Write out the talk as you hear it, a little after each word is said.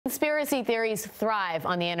Conspiracy theories thrive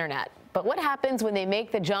on the internet, but what happens when they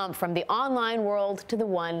make the jump from the online world to the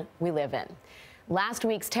one we live in? Last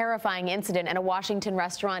week's terrifying incident at a Washington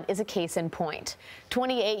restaurant is a case in point.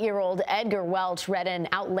 28-year-old Edgar Welch read an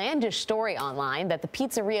outlandish story online that the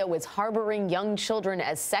pizzeria was harboring young children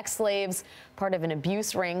as sex slaves, part of an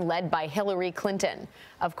abuse ring led by Hillary Clinton.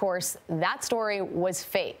 Of course, that story was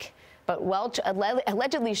fake. But Welch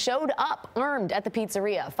allegedly showed up armed at the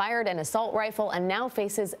pizzeria, fired an assault rifle, and now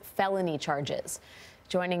faces felony charges.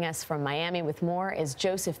 Joining us from Miami with more is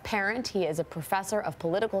Joseph Parent. He is a professor of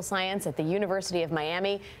political science at the University of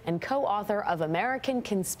Miami and co-author of American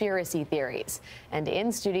Conspiracy Theories. And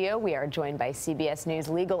in studio, we are joined by CBS News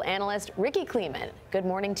legal analyst Rikki Klieman. Good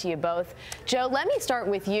morning to you both. Joe, let me start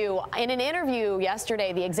with you. In an interview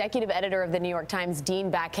yesterday, the executive editor of the New York Times,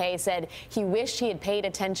 Dean Baquet, said he wished he had paid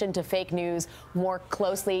attention to fake news more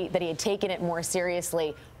closely, that he had taken it more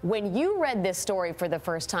seriously. When you read this story for the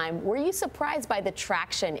first time, were you surprised by the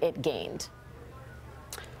traction it gained?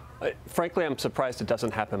 Frankly, I'm surprised it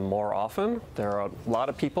doesn't happen more often. There are a lot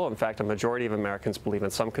of people, in fact, a majority of Americans believe in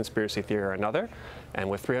some conspiracy theory or another. And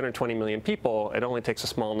with 320 million people, it only takes a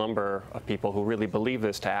small number of people who really believe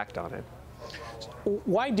this to act on it.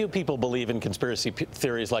 Why do people believe in conspiracy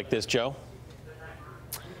theories like this, Joe?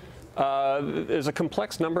 There's a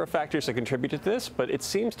complex number of factors that contribute to this, but it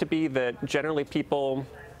seems to be that generally people,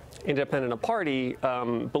 independent of party,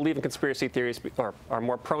 believe in conspiracy theories, or are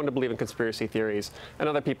more prone to believe in conspiracy theories, and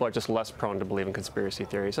other people are just less prone to believe in conspiracy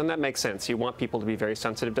theories. And that makes sense. You want people to be very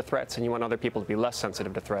sensitive to threats, and you want other people to be less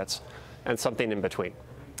sensitive to threats, and something in between.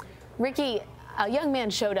 Rikki, a young man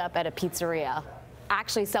showed up at a pizzeria,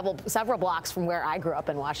 actually several blocks from where I grew up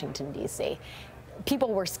in Washington, D.C.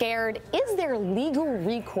 People were scared. Is there legal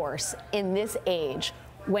recourse in this age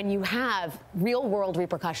when you have real-world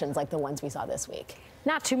repercussions like the ones we saw this week?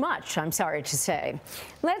 Not too much, I'm sorry to say.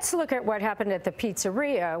 Let's look at what happened at the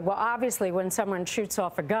pizzeria. Well, obviously, when someone shoots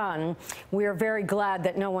off a gun, we are very glad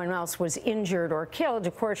that no one else was injured or killed.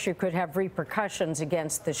 Of course, you could have repercussions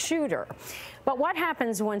against the shooter. But what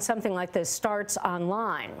happens when something like this starts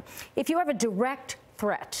online? If you have a direct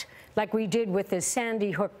threat, like we did with the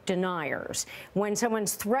Sandy Hook deniers, when someone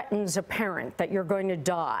threatens a parent that you're going to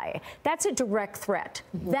die, that's a direct threat.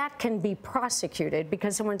 That can be prosecuted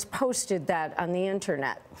because someone's posted that on the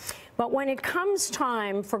internet. But when it comes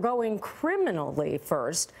time for going criminally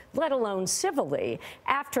first, let alone civilly,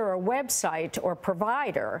 after a website or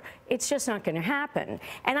provider, it's just not going to happen.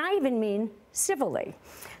 And I even mean civilly.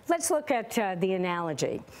 Let's look at the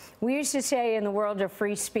analogy. We used to say in the world of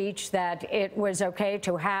free speech that it was okay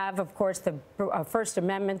to have, of course, the First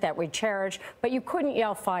Amendment that we cherish, but you couldn't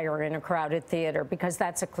yell fire in a crowded theater because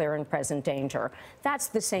that's a clear and present danger. That's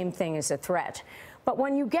the same thing as a threat. But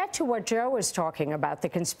when you get to what Joe was talking about, the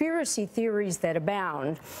conspiracy theories that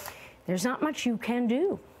abound, there's not much you can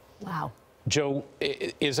do. Wow. Joe,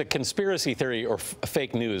 is a conspiracy theory or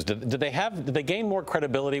fake news, do they gain more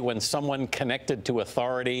credibility when someone connected to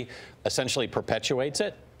authority essentially perpetuates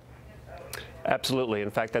it? Absolutely. In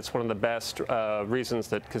fact, that's one of the best reasons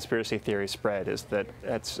that conspiracy theories spread, is that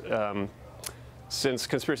since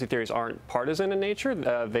conspiracy theories aren't partisan in nature,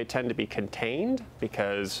 they tend to be contained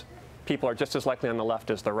because people are just as likely on the left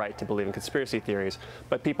as the right to believe in conspiracy theories,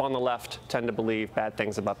 but people on the left tend to believe bad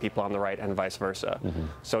things about people on the right and vice versa.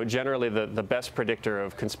 So generally the best predictor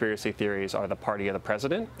of conspiracy theories are the party of the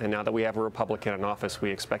president, and now that we have a Republican in office, we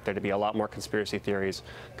expect there to be a lot more conspiracy theories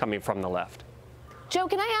coming from the left. Joe,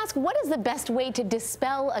 can I ask, what is the best way to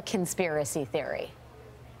dispel a conspiracy theory?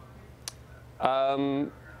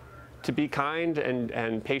 To be kind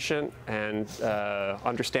and patient and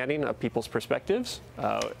understanding of people's perspectives.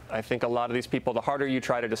 I think a lot of these people, the harder you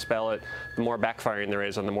try to dispel it, the more backfiring there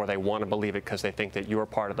is and the more they want to believe it because they think that you're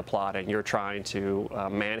part of the plot and you're trying to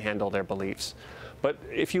manhandle their beliefs. But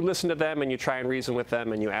if you listen to them and you try and reason with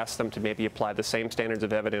them and you ask them to maybe apply the same standards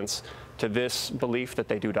of evidence to this belief that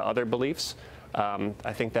they do to other beliefs,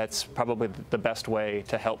 I think that's probably the best way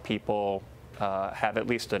to help people have at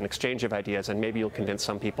least an exchange of ideas, and maybe you'll convince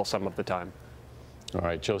some people some of the time. All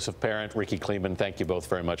right, Joseph Parent, Rikki Klieman, thank you both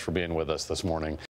very much for being with us this morning.